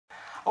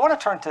I want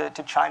to turn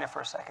to China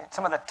for a second.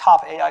 Some of the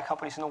top AI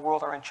companies in the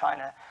world are in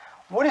China.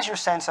 What is your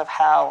sense of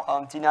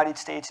how the United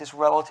States is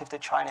relative to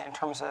China in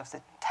terms of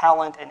the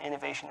talent and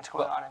innovation that's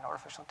going on in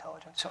artificial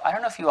intelligence? So I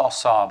don't know if you all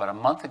saw, but a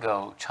month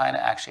ago, China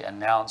actually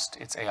announced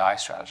its AI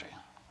strategy.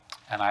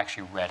 And I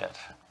actually read it.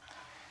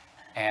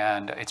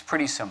 And it's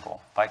pretty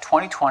simple. By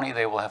 2020,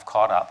 they will have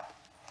caught up.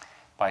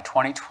 By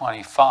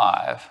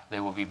 2025, they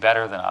will be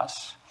better than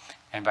us.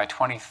 And by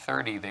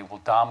 2030, they will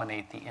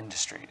dominate the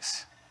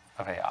industries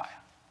of AI.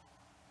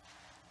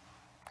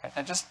 Okay?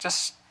 Now just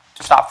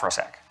stop for a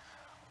sec.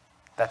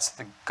 That's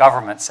the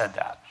government said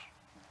that.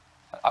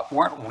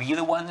 Weren't we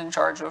the ones in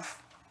charge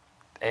of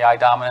AI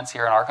dominance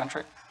here in our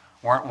country?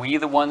 Weren't we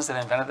the ones that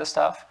invented this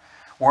stuff?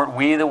 Weren't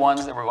we the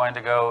ones that were going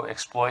to go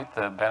exploit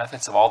the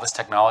benefits of all this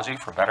technology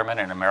for betterment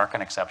and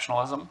American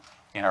exceptionalism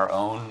in our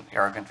own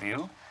arrogant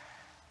view?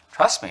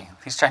 Trust me,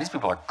 these Chinese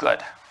people are good,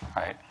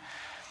 right?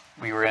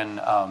 We were in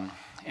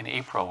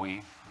April,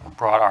 we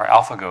brought our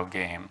AlphaGo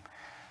game,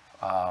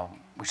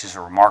 which is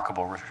a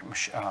remarkable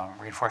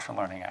reinforcement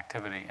learning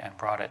activity, and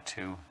brought it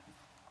to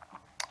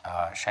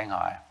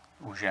Shanghai,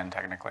 Wuzhen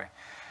technically,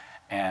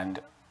 and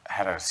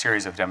had a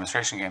series of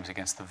demonstration games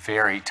against the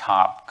very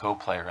top Go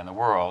player in the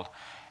world,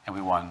 and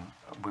we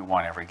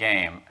won every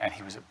game. And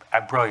he was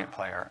a brilliant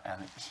player,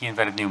 and he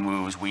invented new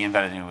moves. We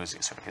invented new moves,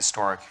 sort of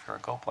historic if you're a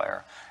Go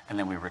player, and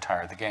then we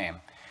retired the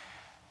game.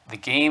 The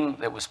game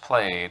that was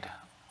played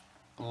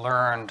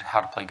learned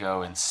how to play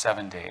Go in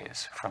 7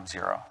 days from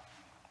zero,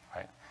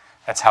 right?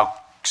 That's how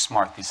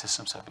smart these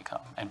systems have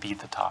become, and beat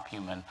the top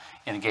human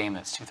in a game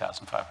that's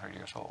 2,500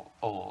 years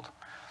old.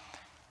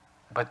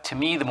 But to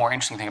me, the more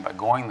interesting thing about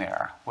going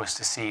there was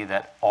to see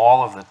that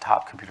all of the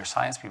top computer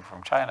science people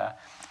from China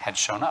had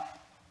shown up.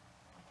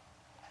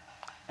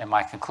 And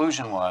my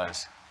conclusion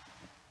was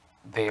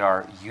they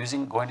are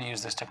going to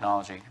use this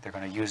technology. They're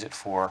going to use it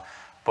for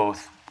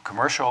both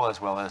commercial as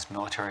well as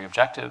military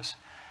objectives,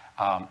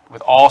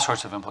 with all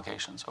sorts of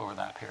implications over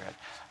that period.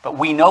 But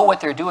we know what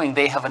they're doing.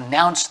 They have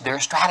announced their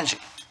strategy.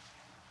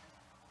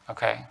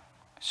 Okay?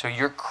 So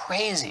you're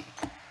crazy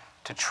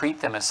to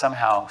treat them as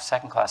somehow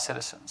second-class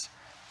citizens.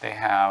 They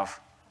have,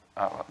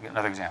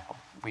 another example,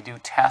 we do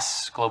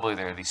tests globally.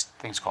 There are these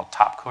things called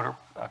top coder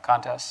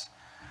contests,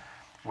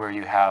 where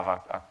you have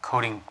a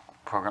coding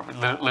program,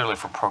 literally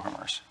for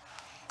programmers.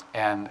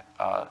 And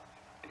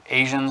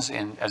Asians,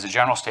 as a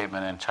general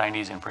statement, and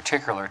Chinese in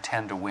particular,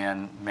 tend to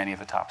win many of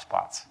the top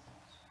spots,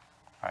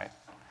 right?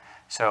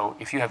 So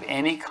if you have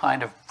any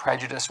kind of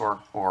prejudice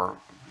or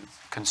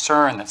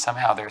concern that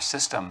somehow their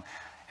system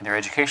and their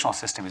educational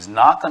system is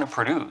not going to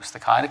produce the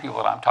kind of people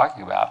that I'm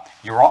talking about,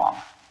 you're wrong,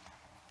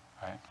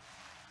 right?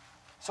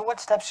 So what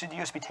steps should the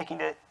U.S. be taking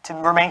to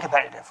remain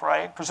competitive,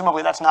 right?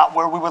 Presumably that's not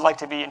where we would like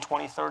to be in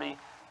 2030.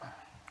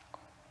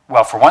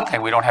 Well, for one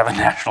thing, we don't have a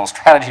national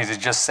strategy that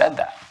just said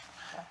that,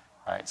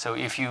 right? So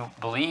if you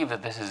believe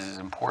that this is as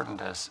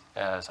important as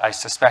I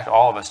suspect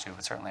all of us do,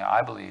 but certainly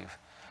I believe,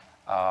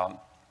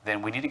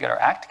 then we need to get our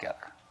act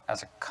together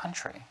as a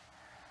country,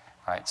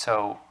 right?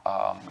 So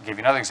I'll give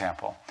you another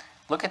example.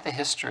 Look at the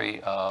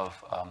history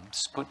of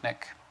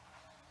Sputnik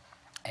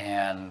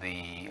and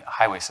the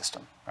highway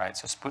system, right?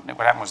 So Sputnik,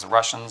 what happened was the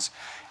Russians,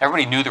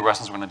 everybody knew the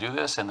Russians were going to do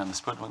this, and then the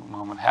Sputnik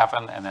movement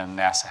happened, and then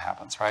NASA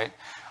happens, right?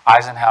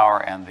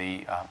 Eisenhower and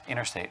the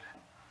interstate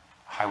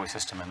highway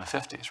system in the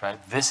 50s, right?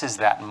 This is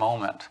that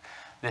moment.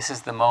 This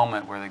is the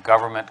moment where the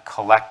government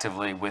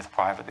collectively with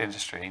private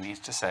industry needs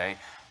to say,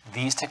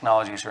 these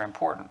technologies are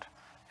important.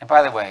 And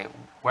by the way,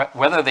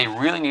 whether they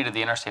really needed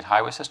the interstate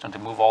highway system to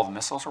move all the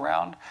missiles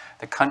around,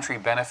 the country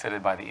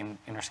benefited by the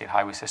interstate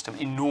highway system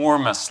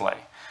enormously,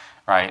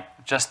 right?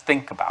 Just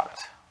think about it,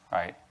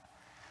 right?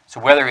 So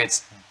whether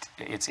it's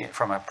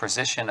from a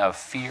position of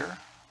fear,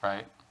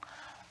 right,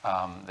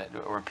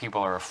 where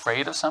people are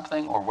afraid of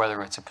something, or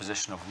whether it's a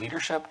position of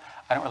leadership,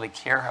 I don't really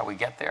care how we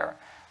get there.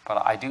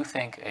 But I do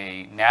think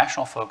a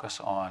national focus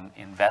on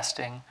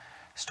investing,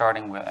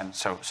 starting with, and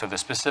so the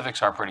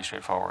specifics are pretty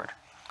straightforward.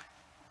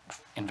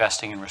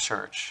 Investing in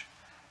research.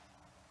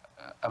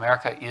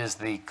 America is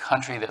the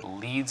country that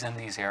leads in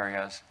these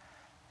areas.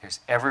 There's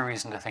every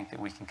reason to think that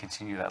we can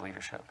continue that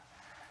leadership.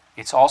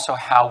 It's also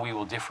how we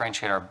will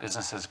differentiate our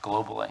businesses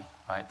globally,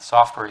 right?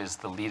 Software is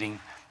the leading,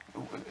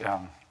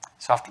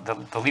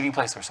 the leading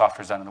place where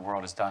software is done in the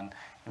world is done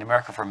in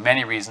America for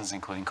many reasons,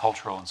 including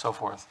cultural and so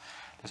forth.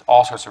 There's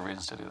all sorts of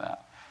reasons to do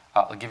that.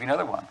 I'll give you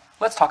another one.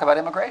 Let's talk about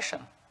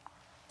immigration.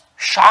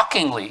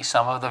 Shockingly,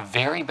 some of the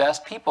very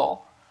best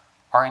people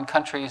are in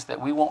countries that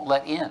we won't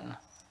let in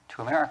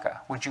to America.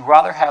 Would you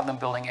rather have them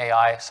building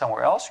AI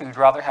somewhere else, or you'd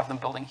rather have them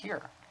building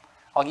here?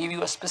 I'll give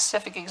you a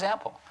specific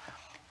example.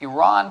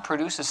 Iran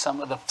produces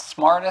some of the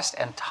smartest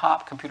and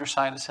top computer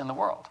scientists in the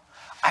world.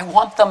 I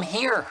want them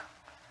here,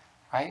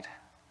 right?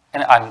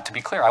 And to be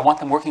clear, I want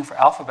them working for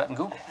Alphabet and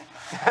Google.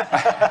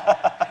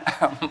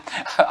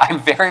 I'm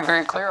very,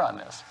 very clear on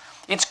this.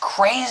 It's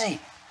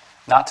crazy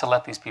not to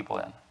let these people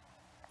in,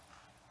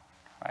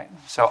 right?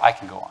 So I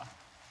can go on.